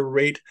fertilizer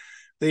rate,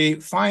 they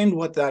find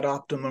what that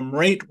optimum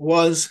rate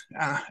was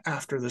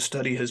after the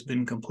study has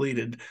been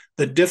completed.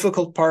 The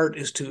difficult part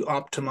is to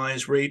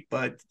optimize rate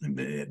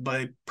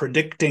by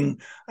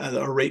predicting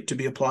a rate to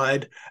be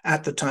applied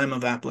at the time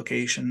of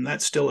application.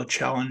 That's still a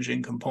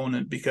challenging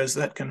component because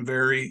that can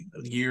vary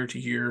year to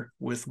year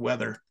with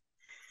weather.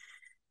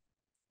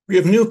 We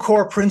have new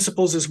core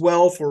principles as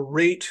well for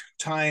rate,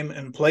 time,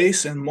 and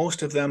place, and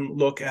most of them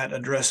look at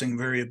addressing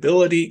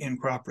variability in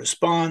crop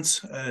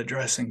response,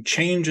 addressing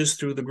changes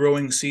through the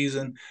growing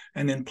season,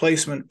 and in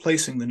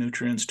placing the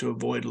nutrients to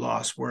avoid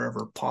loss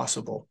wherever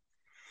possible.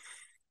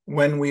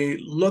 When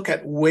we look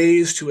at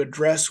ways to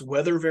address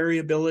weather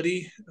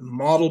variability,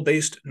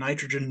 model-based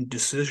nitrogen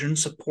decision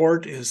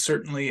support is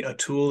certainly a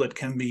tool that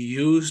can be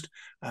used,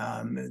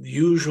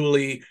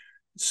 usually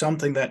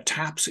something that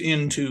taps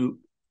into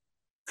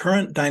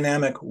current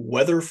dynamic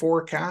weather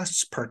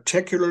forecasts,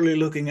 particularly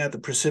looking at the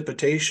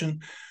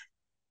precipitation,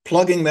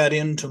 plugging that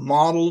into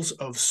models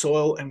of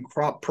soil and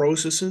crop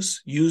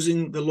processes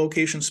using the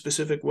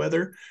location-specific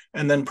weather,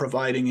 and then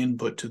providing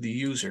input to the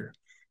user.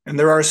 And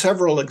there are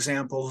several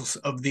examples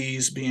of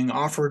these being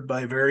offered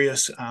by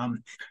various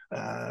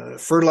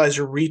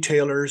fertilizer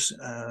retailers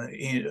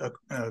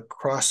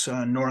across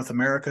North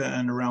America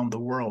and around the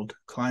world.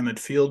 Climate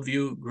Field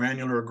View,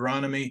 Granular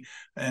Agronomy,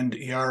 and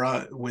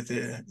IARA with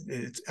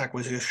its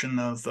acquisition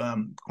of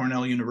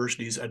Cornell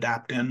University's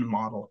AdaptN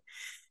model.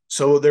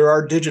 So there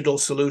are digital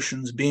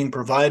solutions being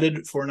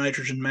provided for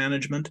nitrogen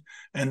management,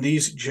 and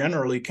these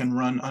generally can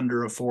run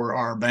under a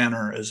 4R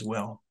banner as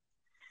well.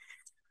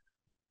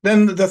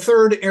 Then the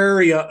third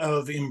area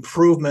of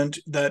improvement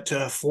that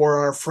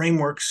 4R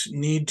frameworks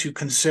need to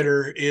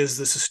consider is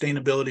the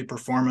sustainability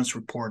performance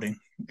reporting.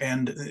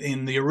 And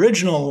in the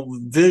original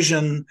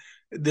vision,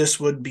 this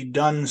would be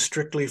done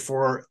strictly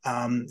for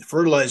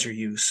fertilizer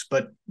use.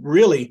 But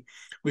really,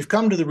 we've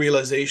come to the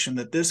realization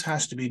that this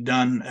has to be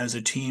done as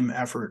a team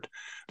effort.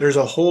 There's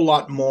a whole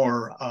lot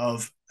more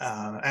of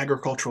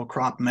agricultural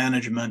crop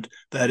management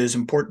that is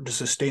important to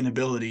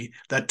sustainability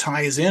that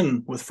ties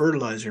in with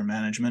fertilizer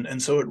management.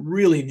 And so it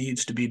really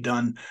needs to be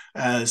done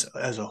as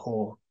a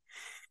whole.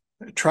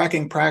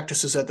 Tracking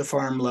practices at the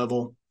farm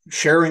level,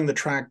 sharing the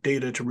track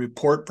data to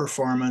report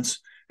performance,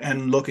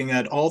 and looking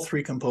at all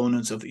three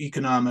components of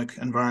economic,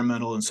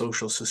 environmental, and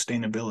social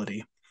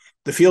sustainability.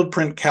 The field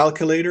print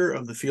calculator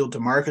of the Field to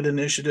Market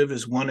initiative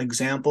is one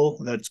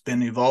example that's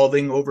been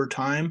evolving over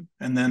time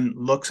and then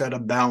looks at a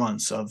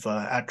balance of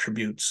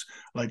attributes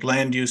like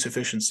land use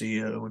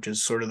efficiency, which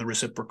is sort of the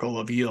reciprocal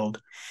of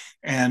yield,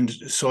 and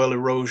soil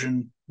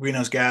erosion,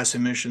 greenhouse gas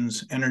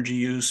emissions, energy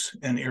use,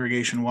 and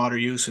irrigation water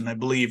use. And I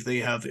believe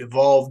they have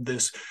evolved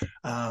this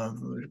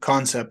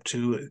concept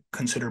to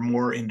consider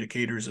more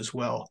indicators as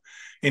well.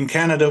 In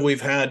Canada,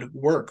 we've had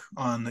work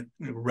on the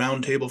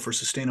Roundtable for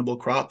Sustainable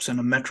Crops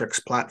and a metrics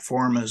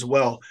platform as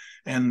well,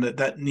 and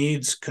that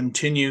needs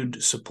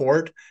continued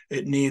support.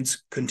 It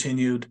needs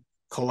continued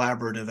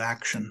collaborative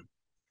action.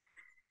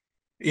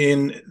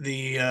 In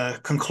the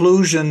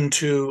conclusion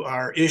to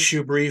our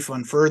issue brief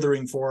on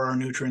furthering 4R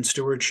nutrient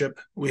stewardship,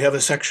 we have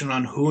a section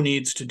on who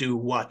needs to do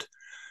what.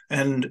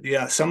 And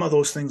yeah, some of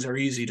those things are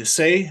easy to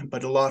say,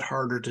 but a lot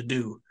harder to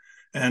do.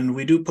 And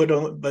we do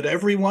but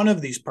every one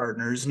of these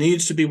partners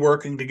needs to be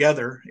working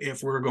together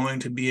if we're going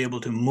to be able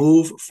to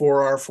move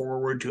 4R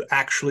forward to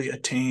actually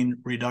attain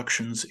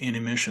reductions in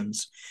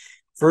emissions.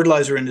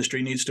 Fertilizer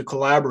industry needs to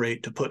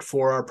collaborate to put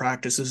 4R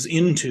practices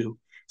into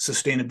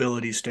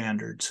sustainability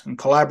standards. And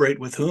collaborate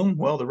with whom?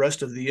 Well, the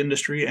rest of the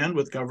industry and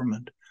with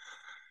government.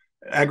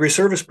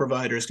 Agri-service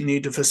providers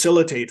need to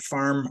facilitate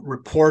farm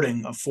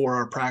reporting of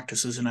 4R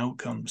practices and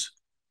outcomes.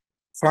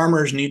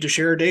 Farmers need to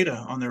share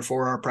data on their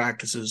 4R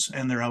practices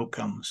and their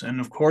outcomes. And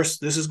of course,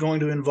 this is going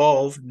to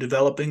involve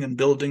developing and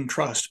building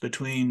trust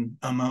between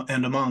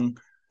and among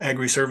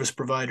agri-service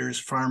providers,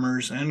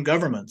 farmers, and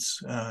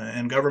governments.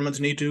 And governments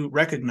need to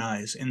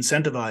recognize,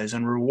 incentivize,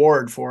 and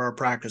reward 4R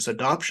practice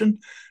adoption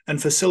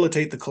and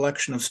facilitate the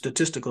collection of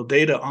statistical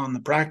data on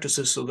the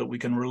practices so that we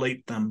can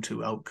relate them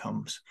to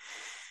outcomes.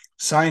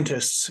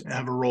 Scientists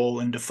have a role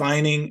in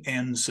defining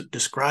and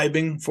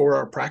describing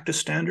 4R practice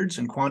standards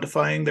and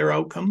quantifying their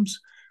outcomes.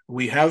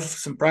 We have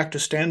some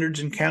practice standards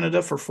in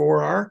Canada for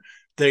 4R.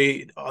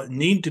 They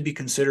need to be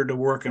considered a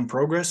work in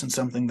progress and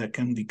something that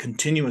can be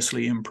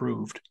continuously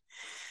improved.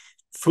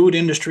 Food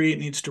industry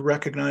needs to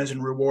recognize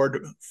and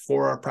reward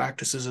 4R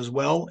practices as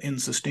well in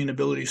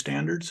sustainability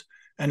standards,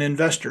 and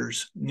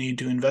investors need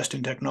to invest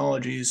in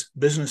technologies,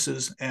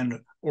 businesses, and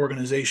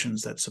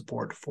organizations that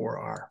support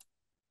 4R.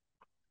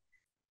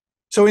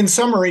 So in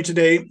summary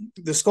today,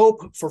 the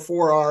scope for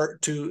 4R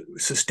to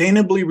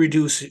sustainably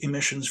reduce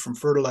emissions from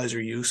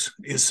fertilizer use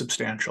is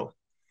substantial.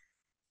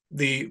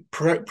 The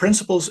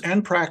principles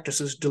and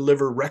practices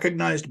deliver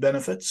recognized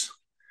benefits.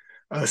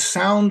 A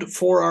sound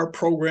 4R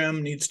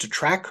program needs to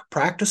track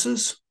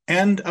practices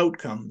and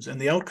outcomes, and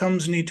the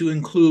outcomes need to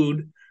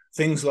include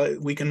things like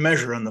we can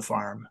measure on the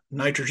farm: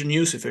 nitrogen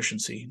use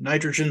efficiency,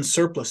 nitrogen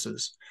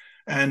surpluses,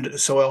 and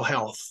soil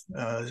health,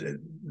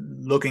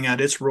 looking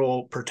at its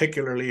role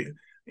particularly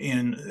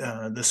in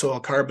the soil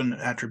carbon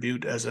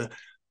attribute as a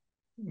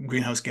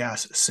greenhouse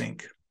gas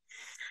sink.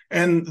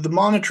 And the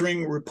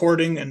monitoring,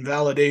 reporting, and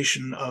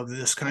validation of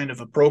this kind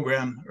of a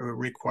program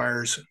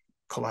requires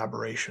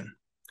collaboration.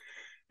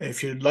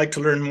 If you'd like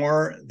to learn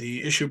more,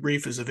 the issue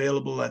brief is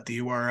available at the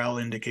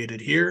URL indicated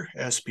here,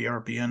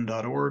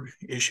 sprpn.org,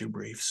 issue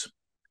briefs.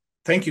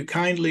 Thank you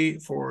kindly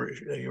for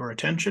your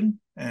attention,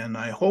 and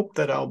I hope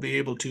that I'll be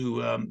able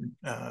to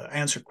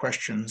answer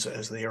questions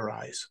as they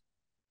arise.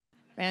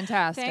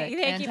 Fantastic.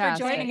 Thank you for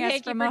joining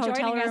us from a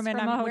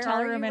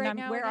hotel room,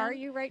 and where are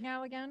you right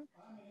now again?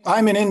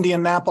 I'm in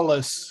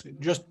Indianapolis.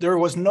 There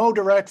was no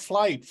direct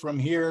flight from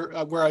here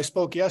where I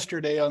spoke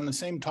yesterday on the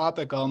same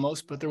topic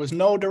almost, but there was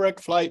no direct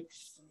flight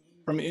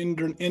from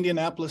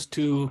Indianapolis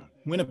to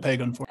Winnipeg,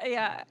 unfortunately.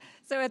 Yeah,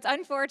 so it's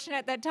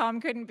unfortunate that Tom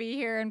couldn't be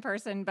here in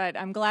person, but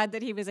I'm glad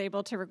that he was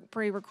able to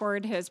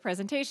pre-record his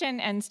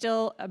presentation and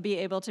still be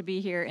able to be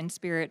here in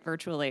spirit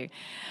virtually.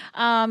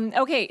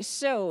 Okay,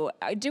 so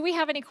do we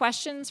have any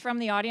questions from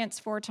the audience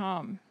for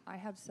Tom? I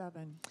have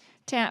 7.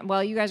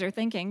 Well, you guys are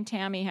thinking.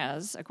 Tammy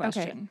has a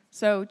question. Okay,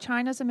 so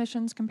China's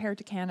emissions compared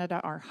to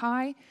Canada are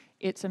high.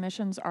 Its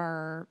emissions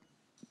are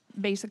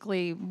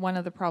basically, one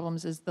of the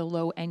problems is the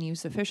low end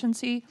use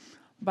efficiency,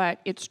 but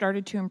it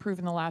started to improve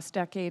in the last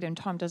decade, and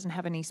Tom doesn't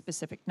have any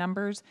specific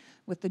numbers.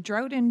 With the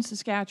drought in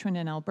Saskatchewan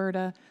and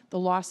Alberta, the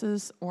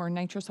losses or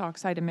nitrous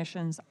oxide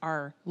emissions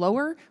are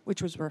lower,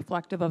 which was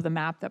reflective of the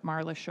map that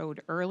Marla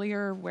showed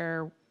earlier,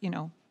 where,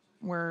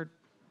 we're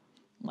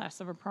less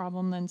of a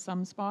problem than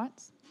some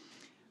spots.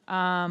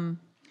 And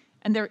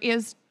there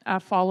is a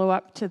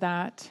follow-up to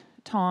that,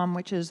 Tom,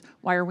 which is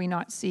why are we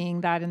not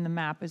seeing that in the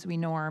map, as we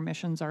know our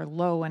emissions are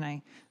low, and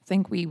I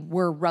think we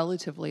were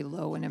relatively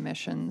low in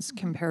emissions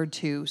compared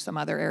to some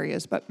other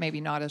areas, but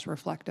maybe not as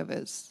reflective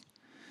as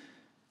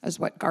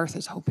what Garth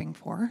is hoping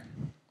for.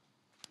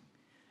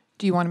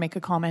 Do you want to make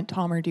a comment,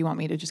 Tom, or do you want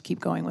me to just keep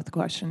going with the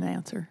question and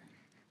answer?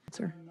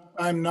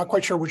 I'm not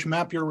quite sure which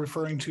map you're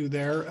referring to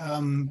there.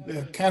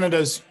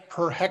 Canada's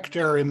per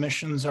hectare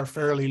emissions are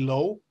fairly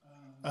low.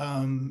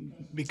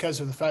 Because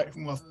of the fact,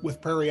 well,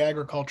 with prairie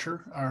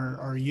agriculture,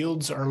 our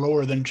yields are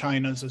lower than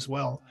China's as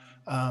well.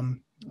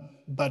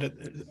 But at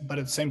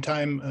the same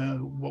time,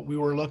 what we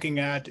were looking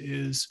at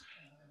is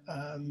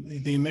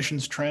the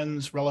emissions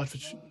trends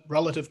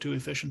relative to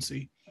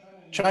efficiency.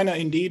 China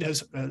indeed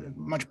has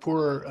much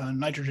poorer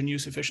nitrogen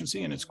use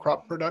efficiency in its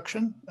crop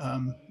production,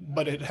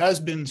 but it has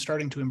been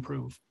starting to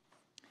improve.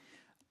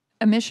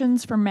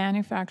 Emissions from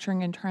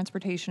manufacturing and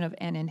transportation of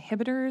N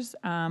inhibitors,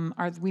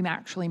 are we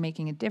actually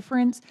making a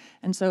difference?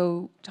 And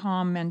so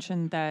Tom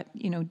mentioned that,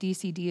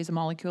 DCD is a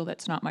molecule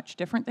that's not much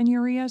different than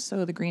urea,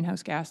 so the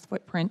greenhouse gas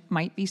footprint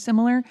might be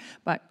similar,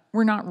 but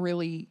we're not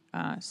really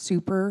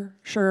super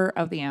sure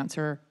of the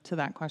answer to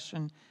that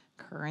question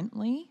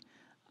currently.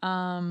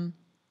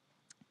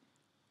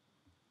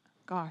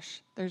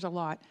 Gosh, there's a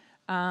lot.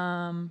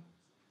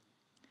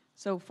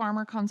 So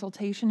farmer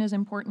consultation is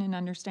important in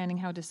understanding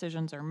how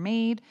decisions are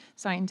made.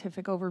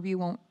 Scientific overview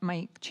won't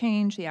make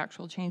change. The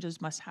actual changes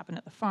must happen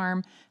at the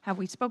farm. Have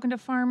we spoken to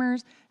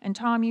farmers? And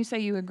Tom, you say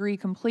you agree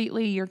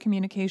completely. Your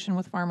communication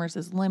with farmers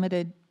is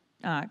limited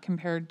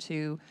compared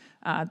to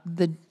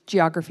the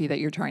geography that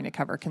you're trying to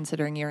cover,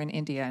 considering you're in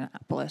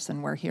Indianapolis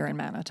and we're here in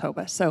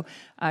Manitoba. So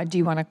do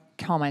you want to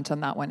comment on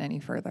that one any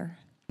further?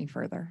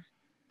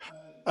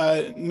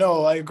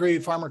 No, I agree.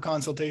 Farmer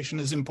consultation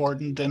is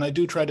important, and I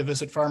do try to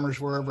visit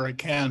farmers wherever I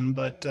can,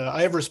 but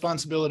I have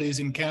responsibilities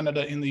in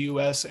Canada, in the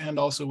US, and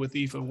also with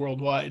IFA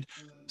worldwide.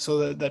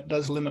 So that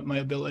does limit my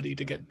ability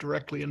to get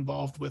directly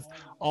involved with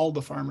all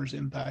the farmers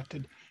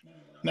impacted.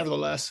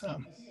 Nevertheless,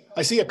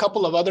 I see a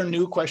couple of other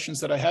new questions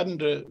that I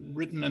hadn't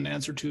written an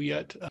answer to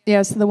yet.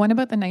 Yes, the one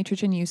about the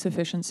nitrogen use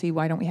efficiency,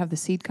 why don't we have the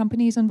seed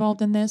companies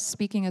involved in this?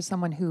 Speaking as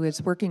someone who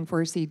is working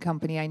for a seed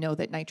company, I know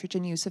that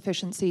nitrogen use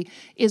efficiency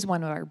is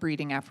one of our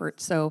breeding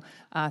efforts. So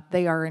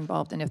they are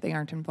involved, and if they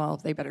aren't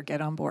involved, they better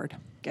get on board.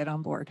 Get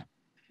on board.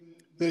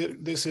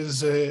 This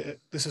is a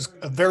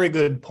very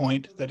good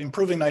point, that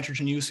improving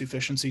nitrogen use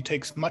efficiency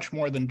takes much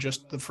more than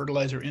just the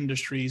fertilizer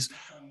industries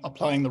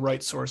applying the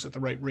right source at the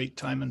right rate,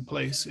 time, and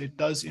place. It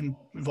does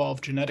involve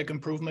genetic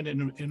improvement. It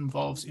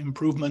involves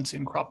improvements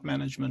in crop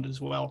management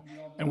as well.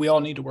 And we all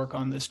need to work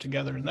on this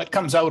together. And that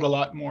comes out a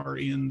lot more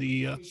in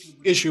the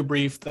issue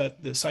brief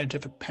that the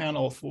Scientific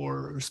Panel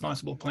for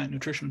Responsible Plant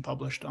Nutrition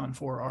published on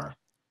 4R.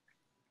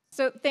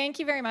 So thank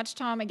you very much,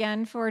 Tom,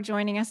 again, for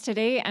joining us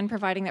today and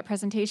providing that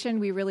presentation.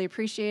 We really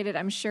appreciate it.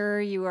 I'm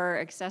sure you are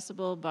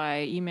accessible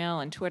by email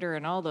and Twitter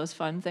and all those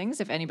fun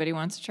things if anybody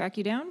wants to track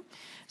you down.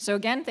 So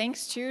again,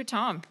 thanks to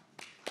Tom.